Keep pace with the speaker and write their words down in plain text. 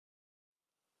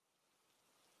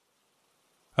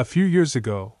A few years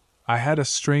ago, I had a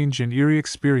strange and eerie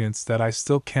experience that I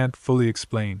still can't fully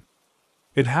explain.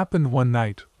 It happened one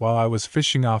night while I was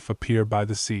fishing off a pier by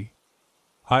the sea.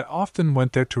 I often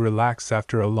went there to relax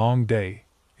after a long day,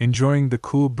 enjoying the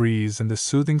cool breeze and the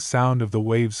soothing sound of the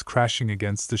waves crashing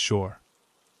against the shore.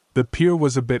 The pier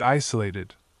was a bit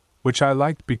isolated, which I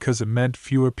liked because it meant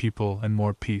fewer people and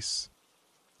more peace.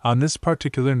 On this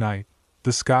particular night,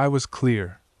 the sky was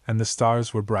clear and the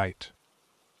stars were bright.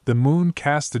 The moon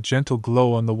cast a gentle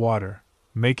glow on the water,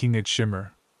 making it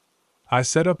shimmer. I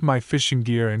set up my fishing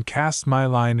gear and cast my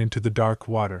line into the dark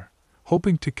water,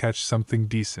 hoping to catch something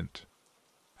decent.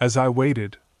 As I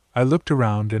waited, I looked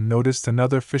around and noticed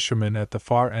another fisherman at the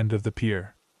far end of the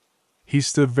pier. He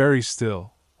stood very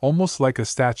still, almost like a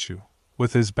statue,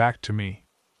 with his back to me.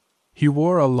 He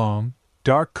wore a long,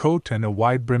 dark coat and a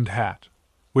wide-brimmed hat,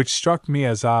 which struck me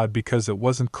as odd because it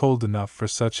wasn't cold enough for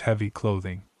such heavy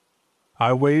clothing.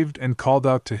 I waved and called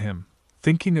out to him,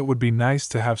 thinking it would be nice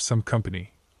to have some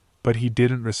company, but he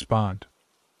didn't respond.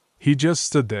 He just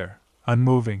stood there,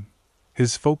 unmoving,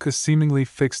 his focus seemingly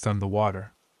fixed on the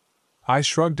water. I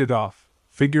shrugged it off,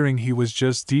 figuring he was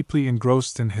just deeply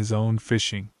engrossed in his own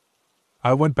fishing.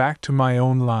 I went back to my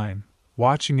own line,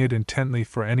 watching it intently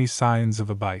for any signs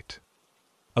of a bite.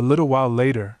 A little while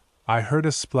later, I heard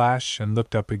a splash and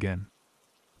looked up again.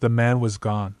 The man was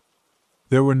gone.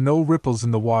 There were no ripples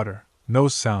in the water, no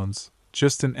sounds,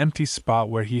 just an empty spot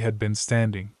where he had been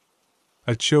standing.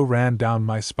 A chill ran down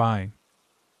my spine.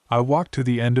 I walked to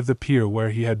the end of the pier where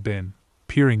he had been,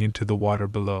 peering into the water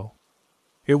below.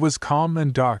 It was calm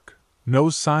and dark, no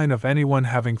sign of anyone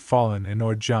having fallen in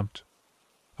or jumped.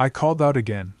 I called out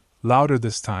again, louder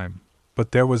this time,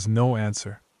 but there was no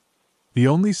answer. The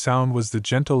only sound was the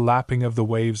gentle lapping of the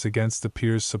waves against the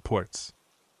pier's supports.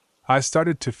 I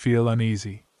started to feel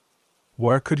uneasy.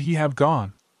 Where could he have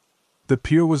gone? The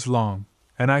pier was long,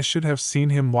 and I should have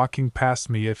seen him walking past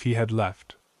me if he had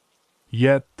left.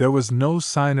 Yet there was no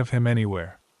sign of him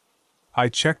anywhere. I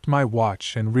checked my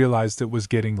watch and realized it was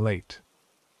getting late.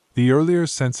 The earlier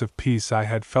sense of peace I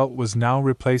had felt was now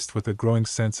replaced with a growing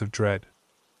sense of dread.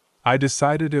 I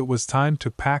decided it was time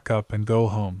to pack up and go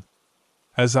home.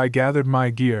 As I gathered my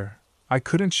gear, I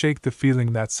couldn't shake the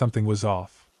feeling that something was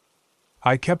off.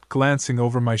 I kept glancing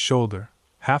over my shoulder,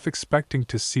 half expecting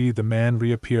to see the man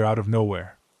reappear out of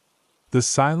nowhere. The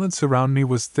silence around me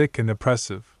was thick and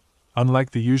oppressive,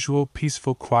 unlike the usual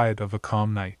peaceful quiet of a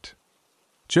calm night.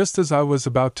 Just as I was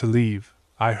about to leave,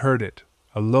 I heard it,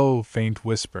 a low, faint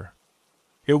whisper.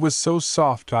 It was so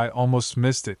soft I almost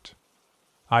missed it.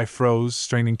 I froze,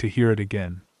 straining to hear it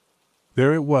again.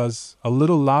 There it was, a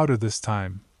little louder this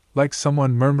time, like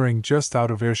someone murmuring just out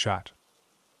of earshot.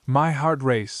 My heart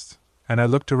raced, and I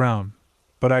looked around,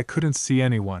 but I couldn't see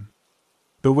anyone.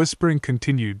 The whispering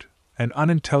continued, an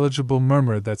unintelligible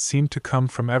murmur that seemed to come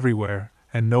from everywhere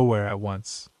and nowhere at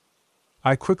once.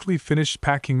 I quickly finished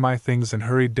packing my things and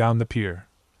hurried down the pier,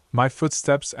 my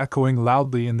footsteps echoing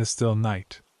loudly in the still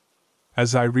night.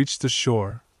 As I reached the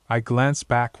shore, I glanced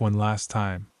back one last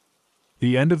time.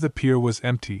 The end of the pier was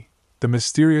empty, the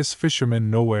mysterious fisherman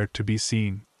nowhere to be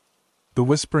seen. The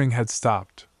whispering had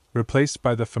stopped, replaced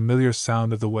by the familiar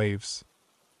sound of the waves.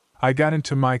 I got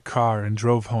into my car and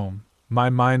drove home, my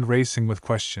mind racing with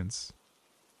questions.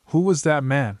 Who was that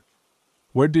man?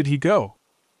 Where did he go?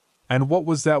 And what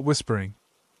was that whispering?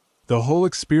 The whole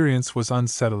experience was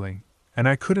unsettling, and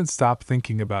I couldn't stop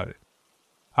thinking about it.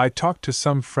 I talked to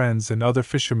some friends and other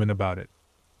fishermen about it,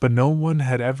 but no one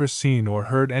had ever seen or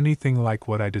heard anything like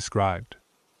what I described.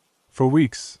 For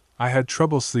weeks, I had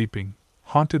trouble sleeping,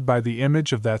 haunted by the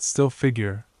image of that still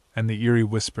figure and the eerie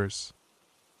whispers.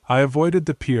 I avoided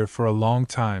the pier for a long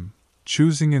time,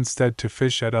 choosing instead to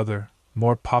fish at other,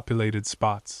 more populated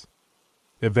spots.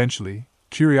 Eventually,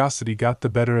 curiosity got the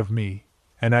better of me,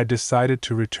 and I decided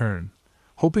to return,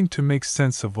 hoping to make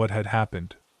sense of what had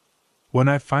happened. When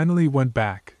I finally went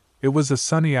back, it was a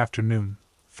sunny afternoon,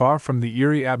 far from the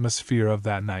eerie atmosphere of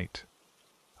that night.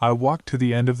 I walked to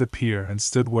the end of the pier and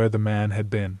stood where the man had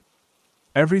been.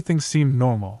 Everything seemed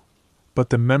normal, but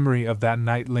the memory of that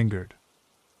night lingered.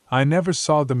 I never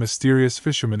saw the mysterious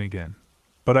fisherman again,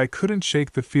 but I couldn't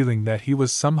shake the feeling that he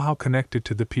was somehow connected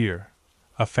to the pier,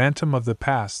 a phantom of the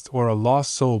past or a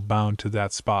lost soul bound to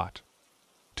that spot.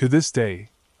 To this day,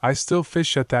 I still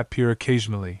fish at that pier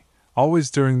occasionally, always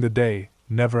during the day,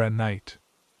 never at night.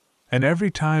 And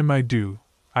every time I do,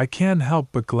 I can't help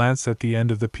but glance at the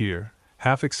end of the pier,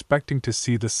 half expecting to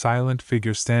see the silent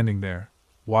figure standing there,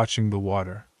 watching the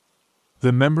water.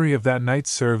 The memory of that night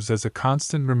serves as a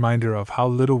constant reminder of how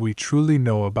little we truly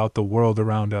know about the world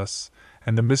around us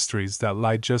and the mysteries that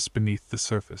lie just beneath the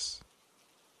surface.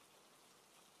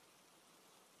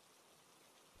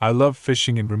 I love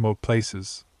fishing in remote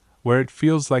places, where it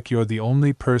feels like you're the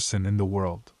only person in the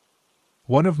world.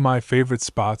 One of my favorite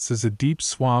spots is a deep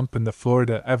swamp in the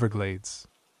Florida Everglades.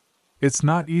 It's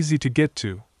not easy to get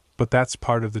to, but that's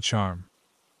part of the charm.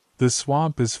 The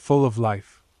swamp is full of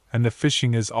life, and the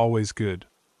fishing is always good.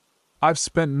 I've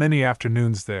spent many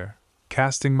afternoons there,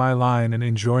 casting my line and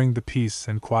enjoying the peace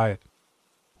and quiet.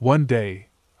 One day,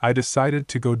 I decided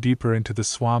to go deeper into the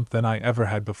swamp than I ever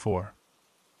had before.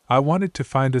 I wanted to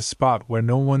find a spot where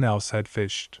no one else had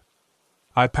fished.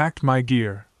 I packed my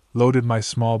gear, loaded my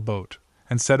small boat,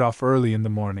 and set off early in the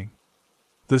morning.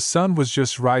 The sun was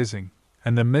just rising,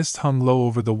 and the mist hung low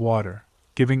over the water,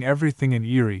 giving everything an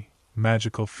eerie,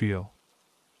 magical feel.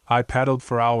 I paddled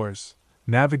for hours,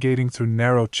 navigating through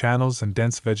narrow channels and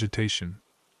dense vegetation.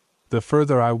 The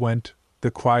further I went,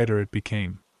 the quieter it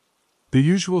became. The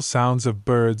usual sounds of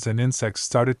birds and insects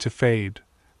started to fade,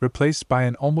 replaced by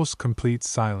an almost complete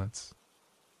silence.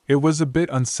 It was a bit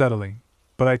unsettling,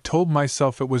 but I told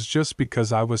myself it was just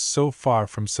because I was so far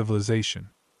from civilization.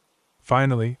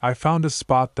 Finally, I found a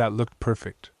spot that looked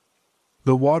perfect.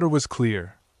 The water was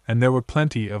clear, and there were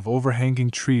plenty of overhanging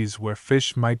trees where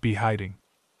fish might be hiding.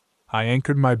 I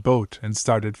anchored my boat and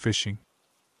started fishing.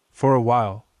 For a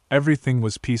while, everything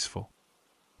was peaceful.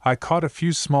 I caught a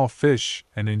few small fish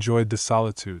and enjoyed the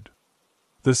solitude.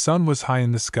 The sun was high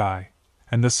in the sky,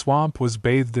 and the swamp was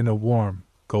bathed in a warm,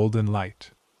 golden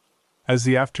light. As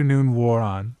the afternoon wore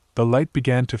on, the light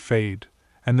began to fade,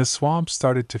 and the swamp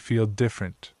started to feel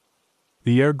different.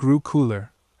 The air grew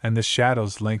cooler, and the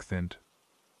shadows lengthened.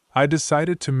 I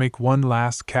decided to make one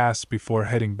last cast before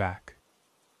heading back.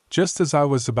 Just as I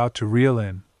was about to reel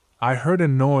in, I heard a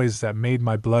noise that made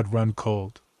my blood run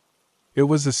cold. It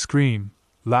was a scream,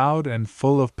 loud and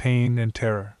full of pain and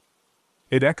terror.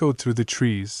 It echoed through the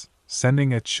trees,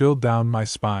 sending a chill down my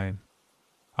spine.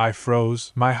 I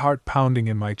froze, my heart pounding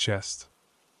in my chest.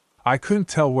 I couldn't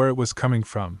tell where it was coming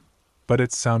from, but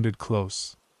it sounded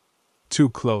close. Too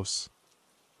close.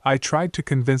 I tried to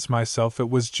convince myself it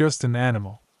was just an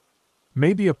animal.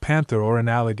 Maybe a panther or an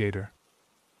alligator.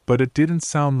 But it didn't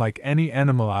sound like any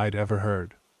animal I'd ever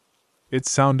heard. It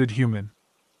sounded human.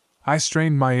 I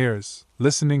strained my ears,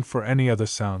 listening for any other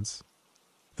sounds.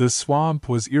 The swamp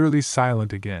was eerily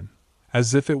silent again,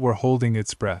 as if it were holding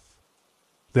its breath.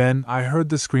 Then I heard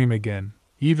the scream again,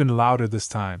 even louder this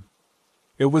time.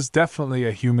 It was definitely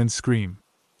a human scream.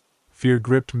 Fear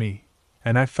gripped me,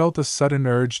 and I felt a sudden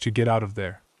urge to get out of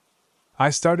there. I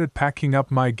started packing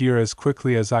up my gear as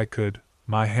quickly as I could,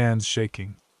 my hands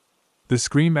shaking. The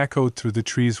scream echoed through the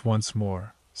trees once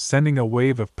more, sending a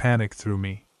wave of panic through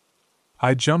me.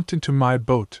 I jumped into my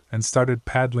boat and started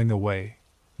paddling away,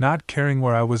 not caring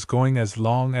where I was going as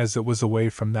long as it was away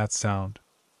from that sound.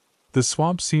 The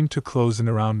swamp seemed to close in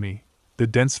around me, the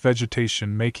dense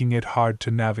vegetation making it hard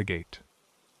to navigate.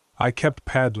 I kept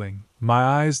paddling, my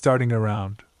eyes darting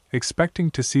around, expecting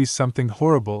to see something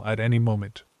horrible at any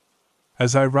moment.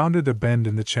 As I rounded a bend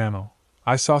in the channel,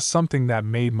 I saw something that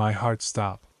made my heart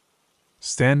stop.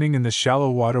 Standing in the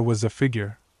shallow water was a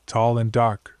figure, tall and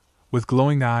dark, with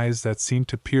glowing eyes that seemed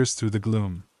to pierce through the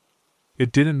gloom.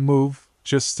 It didn't move,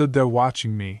 just stood there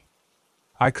watching me.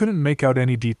 I couldn't make out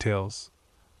any details,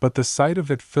 but the sight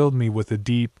of it filled me with a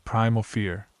deep, primal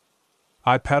fear.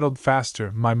 I paddled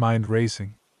faster, my mind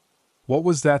racing. What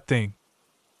was that thing?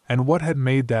 And what had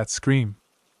made that scream?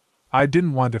 I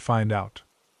didn't want to find out.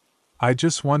 I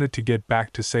just wanted to get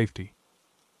back to safety.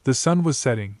 The sun was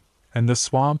setting, and the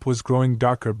swamp was growing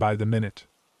darker by the minute.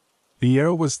 The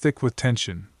air was thick with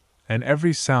tension, and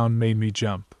every sound made me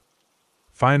jump.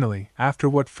 Finally, after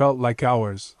what felt like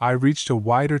hours, I reached a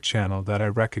wider channel that I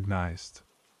recognized.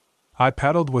 I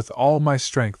paddled with all my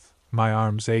strength, my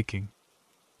arms aching.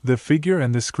 The figure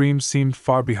and the scream seemed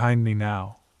far behind me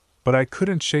now, but I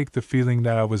couldn't shake the feeling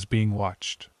that I was being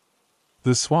watched.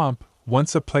 The swamp,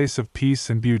 once a place of peace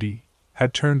and beauty,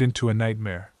 had turned into a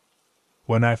nightmare.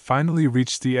 When I finally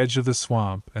reached the edge of the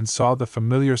swamp and saw the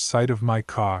familiar sight of my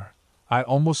car, I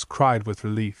almost cried with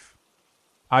relief.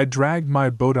 I dragged my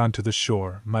boat onto the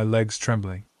shore, my legs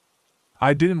trembling.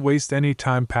 I didn't waste any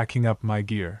time packing up my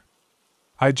gear.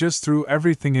 I just threw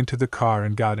everything into the car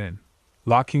and got in,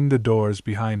 locking the doors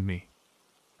behind me.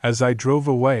 As I drove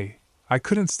away, I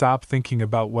couldn't stop thinking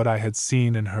about what I had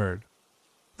seen and heard.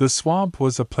 The swamp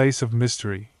was a place of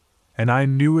mystery, and I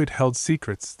knew it held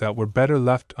secrets that were better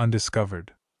left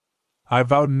undiscovered. I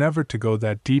vowed never to go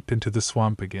that deep into the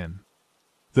swamp again.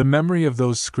 The memory of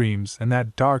those screams and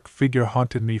that dark figure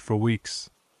haunted me for weeks.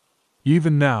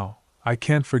 Even now, I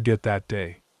can't forget that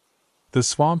day. The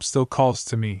swamp still calls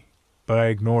to me, but I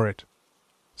ignore it.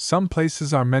 Some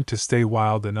places are meant to stay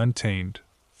wild and untamed,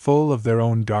 full of their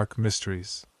own dark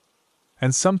mysteries.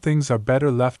 And some things are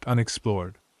better left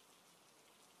unexplored.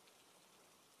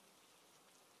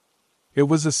 It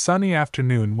was a sunny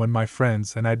afternoon when my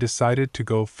friends and I decided to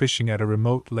go fishing at a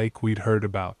remote lake we'd heard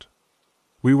about.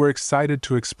 We were excited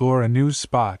to explore a new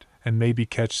spot and maybe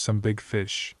catch some big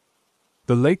fish.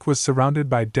 The lake was surrounded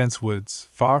by dense woods,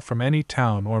 far from any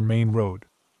town or main road.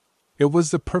 It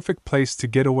was the perfect place to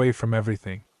get away from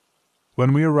everything.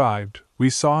 When we arrived, we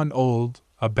saw an old,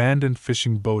 abandoned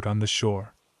fishing boat on the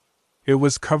shore. It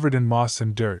was covered in moss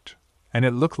and dirt, and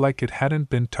it looked like it hadn't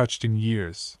been touched in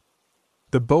years.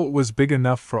 The boat was big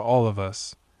enough for all of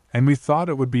us, and we thought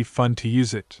it would be fun to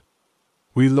use it.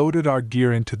 We loaded our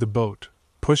gear into the boat,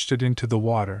 pushed it into the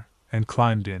water, and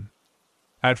climbed in.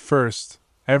 At first,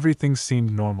 everything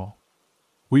seemed normal.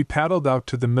 We paddled out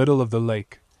to the middle of the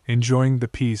lake, enjoying the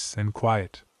peace and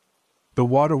quiet. The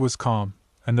water was calm,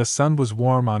 and the sun was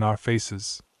warm on our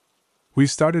faces. We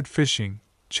started fishing,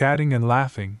 chatting and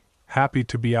laughing, happy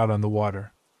to be out on the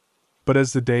water. But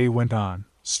as the day went on,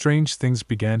 strange things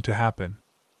began to happen.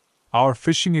 Our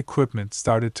fishing equipment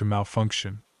started to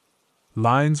malfunction.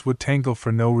 Lines would tangle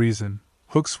for no reason,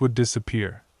 hooks would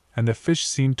disappear, and the fish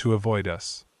seemed to avoid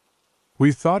us.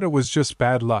 We thought it was just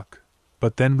bad luck,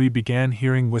 but then we began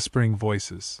hearing whispering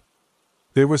voices.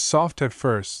 They were soft at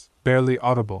first, barely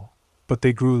audible, but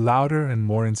they grew louder and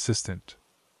more insistent.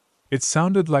 It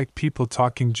sounded like people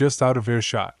talking just out of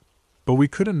earshot, but we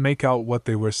couldn't make out what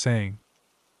they were saying.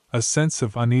 A sense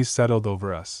of unease settled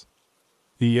over us.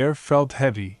 The air felt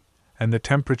heavy, and the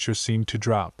temperature seemed to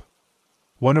drop.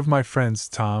 One of my friends,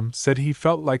 Tom, said he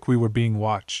felt like we were being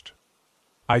watched.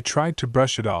 I tried to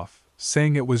brush it off,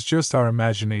 saying it was just our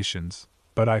imaginations,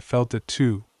 but I felt it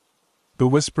too. The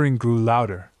whispering grew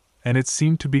louder, and it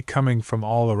seemed to be coming from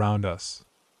all around us.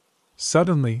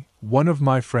 Suddenly, one of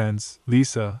my friends,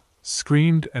 Lisa,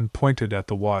 screamed and pointed at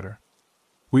the water.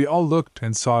 We all looked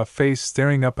and saw a face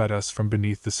staring up at us from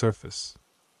beneath the surface.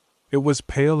 It was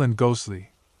pale and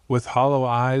ghostly, with hollow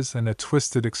eyes and a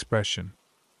twisted expression.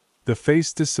 The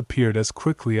face disappeared as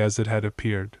quickly as it had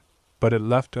appeared, but it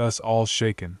left us all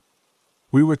shaken.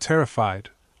 We were terrified,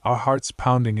 our hearts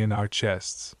pounding in our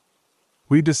chests.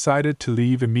 We decided to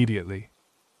leave immediately.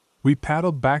 We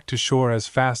paddled back to shore as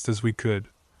fast as we could,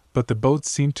 but the boat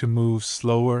seemed to move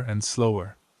slower and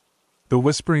slower. The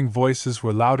whispering voices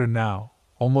were louder now,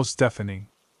 almost deafening.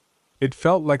 It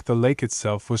felt like the lake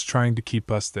itself was trying to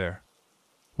keep us there.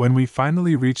 When we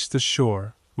finally reached the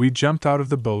shore, we jumped out of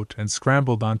the boat and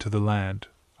scrambled onto the land,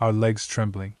 our legs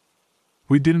trembling.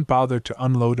 We didn't bother to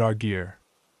unload our gear.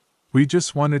 We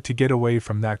just wanted to get away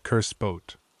from that cursed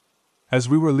boat. As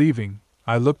we were leaving,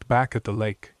 I looked back at the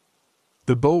lake.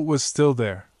 The boat was still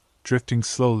there, drifting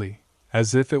slowly,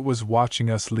 as if it was watching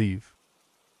us leave.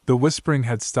 The whispering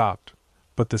had stopped,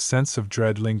 but the sense of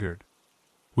dread lingered.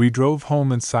 We drove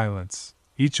home in silence,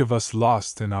 each of us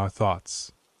lost in our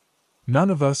thoughts. None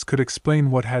of us could explain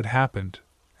what had happened,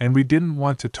 and we didn't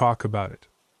want to talk about it.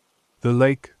 The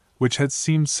lake, which had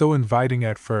seemed so inviting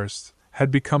at first,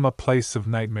 had become a place of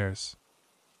nightmares.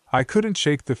 I couldn't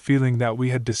shake the feeling that we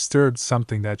had disturbed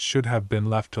something that should have been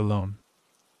left alone.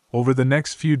 Over the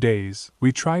next few days,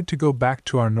 we tried to go back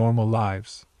to our normal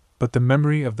lives, but the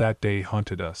memory of that day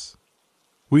haunted us.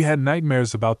 We had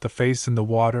nightmares about the face in the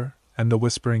water and the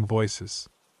whispering voices.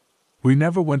 We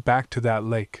never went back to that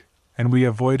lake, and we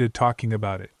avoided talking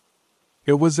about it.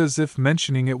 It was as if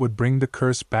mentioning it would bring the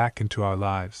curse back into our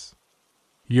lives.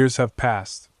 Years have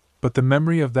passed, but the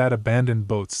memory of that abandoned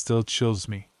boat still chills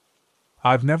me.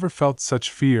 I've never felt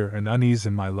such fear and unease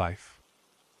in my life.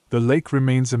 The lake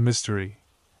remains a mystery,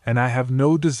 and I have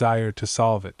no desire to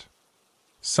solve it.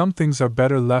 Some things are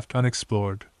better left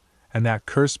unexplored, and that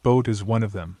cursed boat is one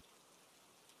of them.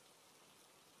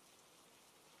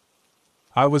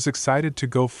 I was excited to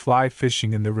go fly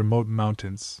fishing in the remote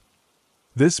mountains.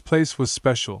 This place was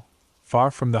special,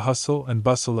 far from the hustle and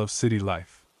bustle of city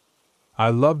life. I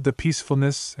loved the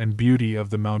peacefulness and beauty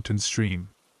of the mountain stream.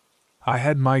 I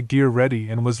had my gear ready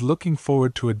and was looking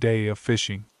forward to a day of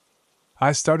fishing.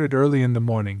 I started early in the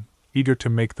morning, eager to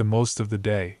make the most of the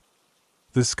day.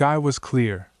 The sky was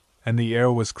clear, and the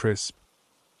air was crisp.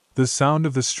 The sound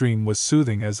of the stream was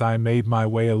soothing as I made my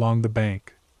way along the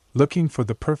bank, looking for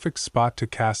the perfect spot to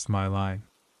cast my line.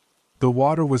 The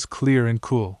water was clear and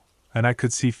cool, and I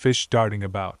could see fish darting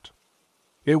about.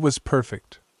 It was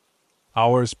perfect.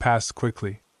 Hours passed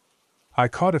quickly. I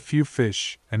caught a few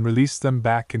fish and released them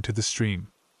back into the stream.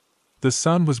 The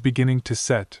sun was beginning to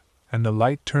set, and the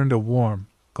light turned a warm,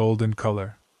 golden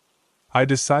color. I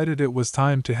decided it was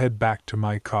time to head back to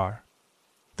my car.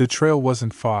 The trail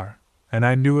wasn't far, and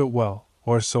I knew it well,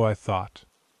 or so I thought.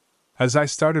 As I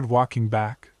started walking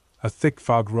back, a thick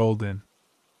fog rolled in.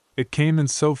 It came in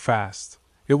so fast,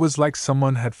 it was like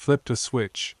someone had flipped a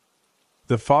switch.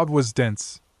 The fog was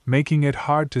dense, making it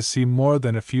hard to see more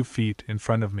than a few feet in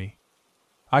front of me.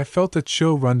 I felt a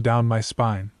chill run down my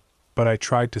spine, but I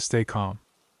tried to stay calm.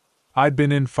 I'd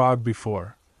been in fog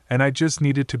before, and I just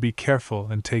needed to be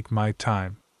careful and take my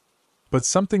time. But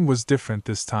something was different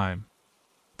this time.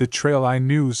 The trail I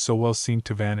knew so well seemed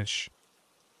to vanish.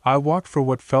 I walked for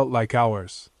what felt like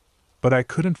hours, but I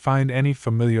couldn't find any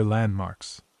familiar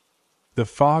landmarks. The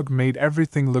fog made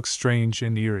everything look strange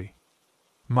and eerie.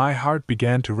 My heart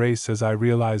began to race as I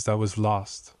realized I was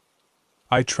lost.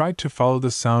 I tried to follow the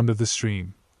sound of the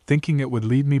stream, thinking it would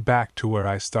lead me back to where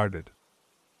I started.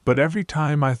 But every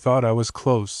time I thought I was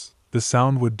close, the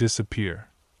sound would disappear,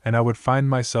 and I would find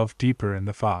myself deeper in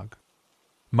the fog.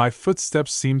 My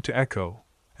footsteps seemed to echo,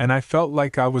 and I felt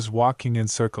like I was walking in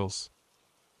circles.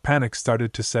 Panic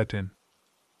started to set in.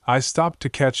 I stopped to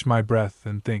catch my breath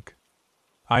and think.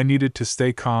 I needed to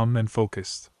stay calm and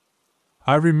focused.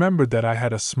 I remembered that I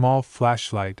had a small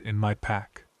flashlight in my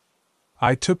pack.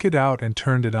 I took it out and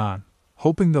turned it on,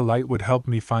 hoping the light would help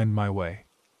me find my way.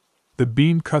 The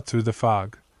beam cut through the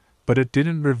fog, but it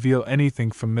didn't reveal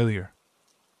anything familiar.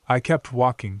 I kept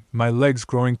walking, my legs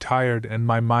growing tired and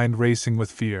my mind racing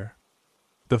with fear.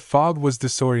 The fog was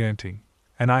disorienting,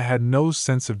 and I had no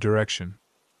sense of direction.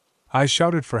 I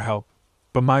shouted for help,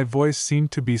 but my voice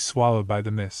seemed to be swallowed by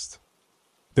the mist.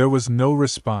 There was no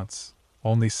response,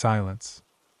 only silence.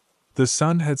 The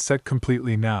sun had set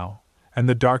completely now, and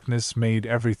the darkness made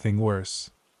everything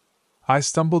worse. I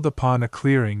stumbled upon a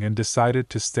clearing and decided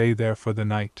to stay there for the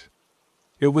night.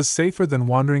 It was safer than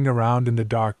wandering around in the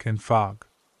dark and fog.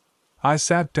 I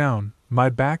sat down, my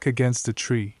back against a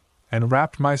tree, and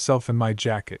wrapped myself in my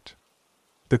jacket.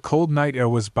 The cold night air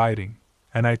was biting,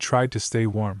 and I tried to stay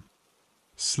warm.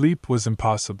 Sleep was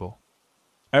impossible.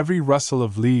 Every rustle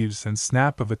of leaves and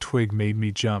snap of a twig made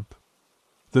me jump.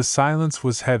 The silence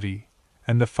was heavy,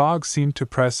 and the fog seemed to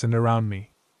press in around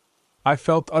me. I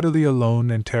felt utterly alone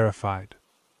and terrified.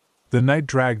 The night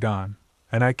dragged on,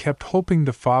 and I kept hoping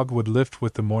the fog would lift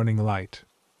with the morning light.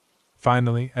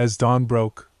 Finally, as dawn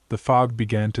broke, the fog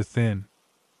began to thin.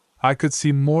 I could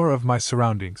see more of my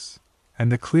surroundings,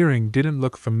 and the clearing didn't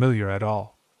look familiar at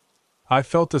all. I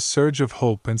felt a surge of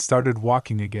hope and started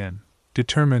walking again,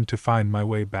 determined to find my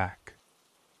way back.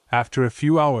 After a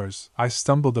few hours, I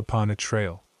stumbled upon a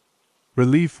trail.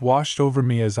 Relief washed over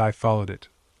me as I followed it,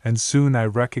 and soon I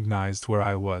recognized where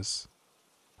I was.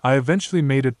 I eventually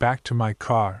made it back to my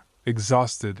car,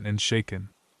 exhausted and shaken.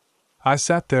 I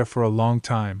sat there for a long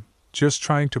time, just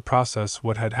trying to process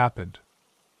what had happened.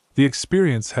 The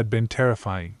experience had been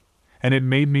terrifying, and it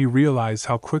made me realize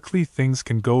how quickly things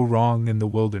can go wrong in the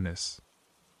wilderness.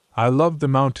 I loved the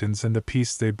mountains and the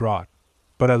peace they brought,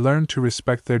 but I learned to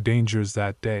respect their dangers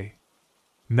that day.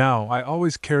 Now I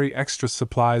always carry extra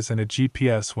supplies and a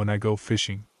GPS when I go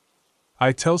fishing.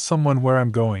 I tell someone where I'm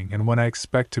going and when I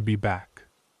expect to be back.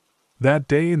 That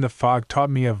day in the fog taught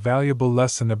me a valuable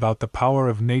lesson about the power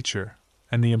of nature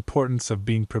and the importance of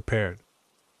being prepared.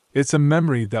 It's a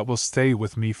memory that will stay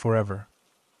with me forever.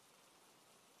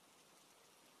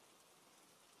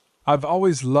 I've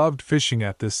always loved fishing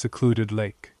at this secluded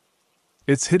lake.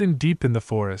 It's hidden deep in the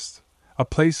forest, a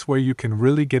place where you can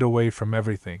really get away from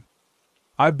everything.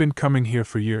 I've been coming here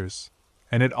for years,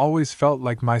 and it always felt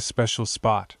like my special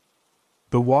spot.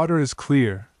 The water is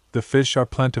clear, the fish are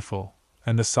plentiful,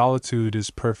 and the solitude is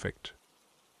perfect.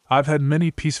 I've had many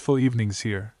peaceful evenings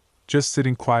here, just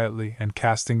sitting quietly and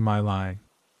casting my line.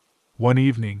 One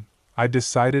evening, I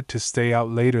decided to stay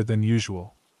out later than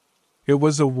usual. It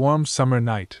was a warm summer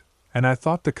night, and I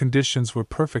thought the conditions were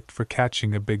perfect for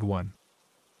catching a big one.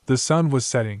 The sun was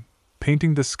setting,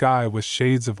 painting the sky with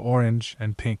shades of orange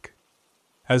and pink.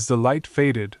 As the light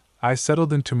faded, I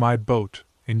settled into my boat,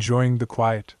 enjoying the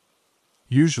quiet.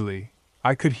 Usually,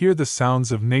 I could hear the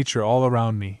sounds of nature all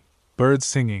around me, birds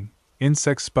singing,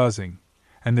 insects buzzing,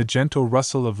 and the gentle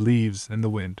rustle of leaves in the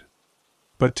wind.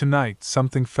 But tonight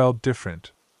something felt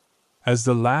different. As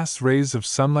the last rays of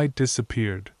sunlight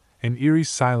disappeared, an eerie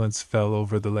silence fell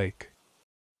over the lake.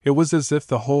 It was as if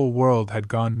the whole world had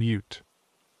gone mute.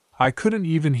 I couldn't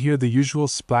even hear the usual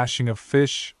splashing of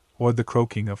fish or the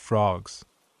croaking of frogs.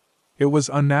 It was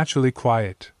unnaturally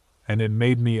quiet, and it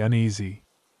made me uneasy.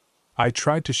 I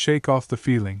tried to shake off the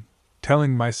feeling,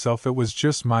 telling myself it was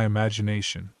just my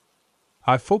imagination.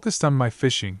 I focused on my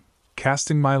fishing,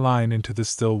 casting my line into the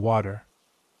still water.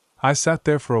 I sat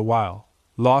there for a while,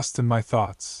 lost in my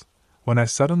thoughts, when I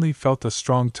suddenly felt a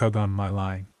strong tug on my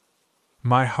line.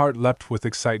 My heart leapt with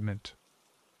excitement.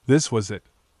 This was it,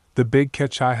 the big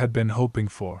catch I had been hoping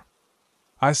for.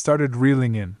 I started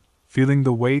reeling in, feeling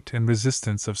the weight and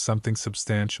resistance of something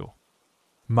substantial.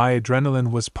 My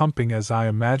adrenaline was pumping as I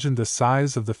imagined the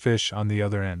size of the fish on the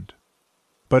other end.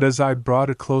 But as I brought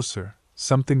it closer,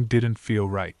 something didn't feel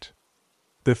right.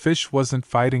 The fish wasn't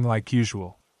fighting like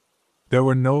usual. There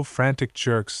were no frantic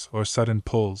jerks or sudden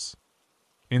pulls.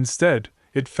 Instead,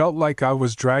 it felt like I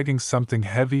was dragging something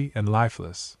heavy and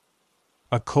lifeless.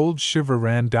 A cold shiver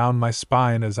ran down my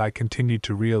spine as I continued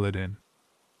to reel it in.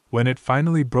 When it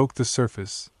finally broke the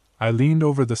surface, I leaned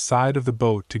over the side of the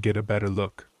boat to get a better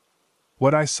look.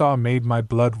 What I saw made my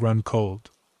blood run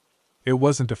cold. It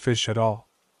wasn't a fish at all.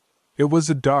 It was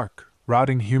a dark,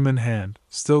 rotting human hand,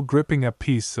 still gripping a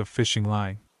piece of fishing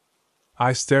line.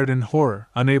 I stared in horror,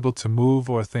 unable to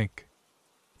move or think.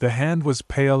 The hand was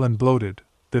pale and bloated,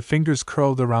 the fingers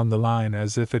curled around the line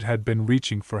as if it had been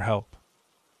reaching for help.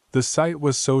 The sight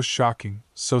was so shocking,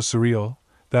 so surreal,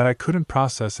 that I couldn't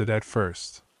process it at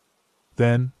first.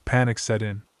 Then, panic set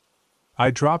in. I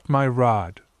dropped my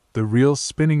rod, the reel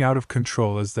spinning out of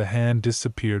control as the hand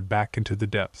disappeared back into the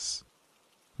depths.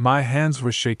 My hands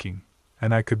were shaking,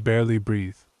 and I could barely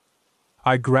breathe.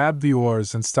 I grabbed the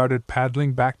oars and started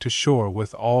paddling back to shore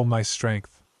with all my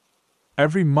strength.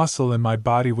 Every muscle in my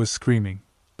body was screaming,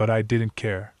 but I didn't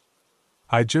care.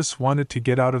 I just wanted to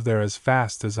get out of there as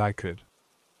fast as I could.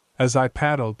 As I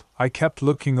paddled, I kept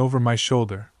looking over my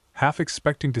shoulder, half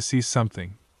expecting to see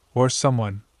something, or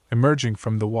someone, emerging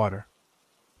from the water.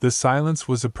 The silence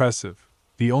was oppressive,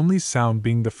 the only sound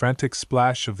being the frantic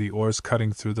splash of the oars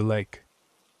cutting through the lake.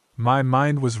 My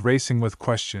mind was racing with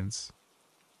questions.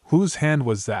 Whose hand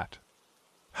was that?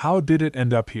 How did it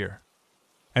end up here?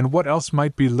 And what else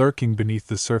might be lurking beneath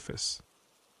the surface?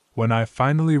 When I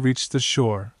finally reached the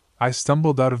shore, I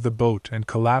stumbled out of the boat and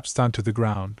collapsed onto the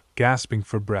ground, gasping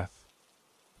for breath.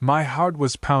 My heart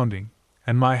was pounding,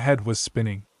 and my head was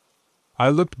spinning. I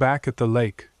looked back at the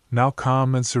lake, now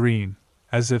calm and serene,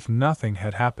 as if nothing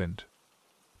had happened.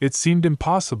 It seemed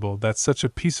impossible that such a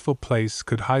peaceful place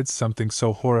could hide something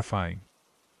so horrifying.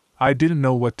 I didn't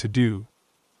know what to do.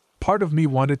 Part of me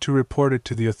wanted to report it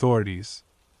to the authorities,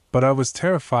 but I was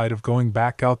terrified of going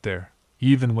back out there,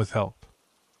 even with help.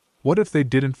 What if they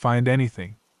didn't find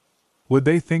anything? Would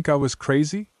they think I was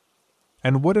crazy?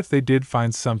 And what if they did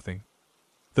find something?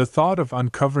 The thought of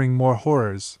uncovering more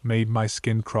horrors made my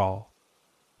skin crawl.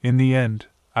 In the end,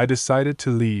 I decided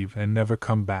to leave and never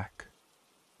come back.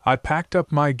 I packed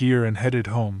up my gear and headed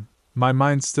home, my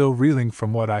mind still reeling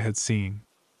from what I had seen.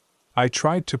 I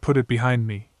tried to put it behind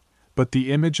me, but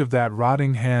the image of that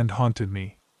rotting hand haunted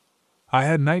me. I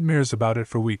had nightmares about it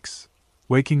for weeks,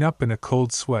 waking up in a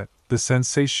cold sweat, the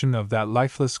sensation of that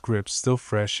lifeless grip still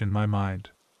fresh in my mind.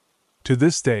 To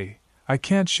this day, I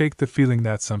can't shake the feeling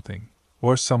that something,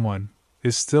 or someone,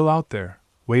 is still out there,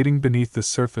 waiting beneath the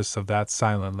surface of that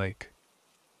silent lake.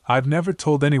 I've never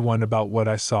told anyone about what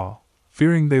I saw,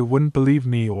 fearing they wouldn't believe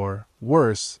me or,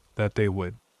 worse, that they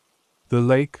would. The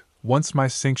lake, once my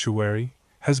sanctuary,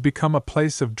 has become a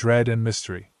place of dread and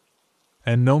mystery.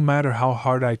 And no matter how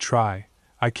hard I try,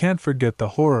 I can't forget the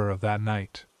horror of that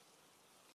night.